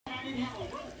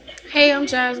Hey, I'm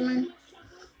Jasmine.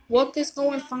 Work is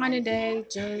going fine today.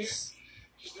 Just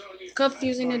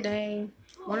confusing today.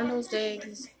 One of those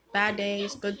days, bad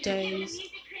days, good days.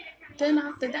 Then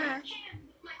after that,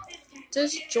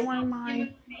 just join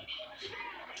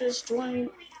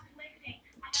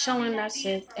chilling. That's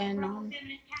it. And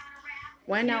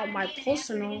went out my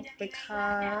personal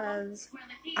because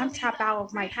I'm tapped out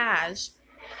of my cash.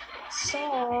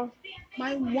 Saw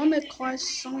my woman crush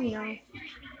Sonia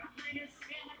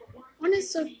on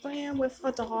Instagram with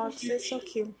her dogs. It's so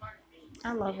cute.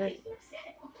 I love it.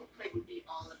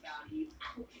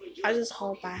 I just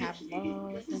hope I have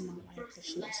love in my life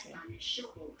this year.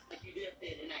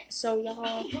 So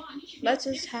y'all, let's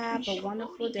just have a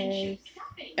wonderful day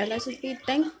and let's just be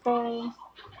thankful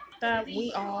that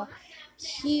we are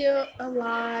here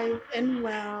alive and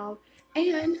well.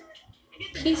 And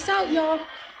peace out, y'all.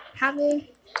 Have a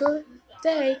good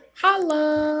day.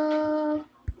 Holla!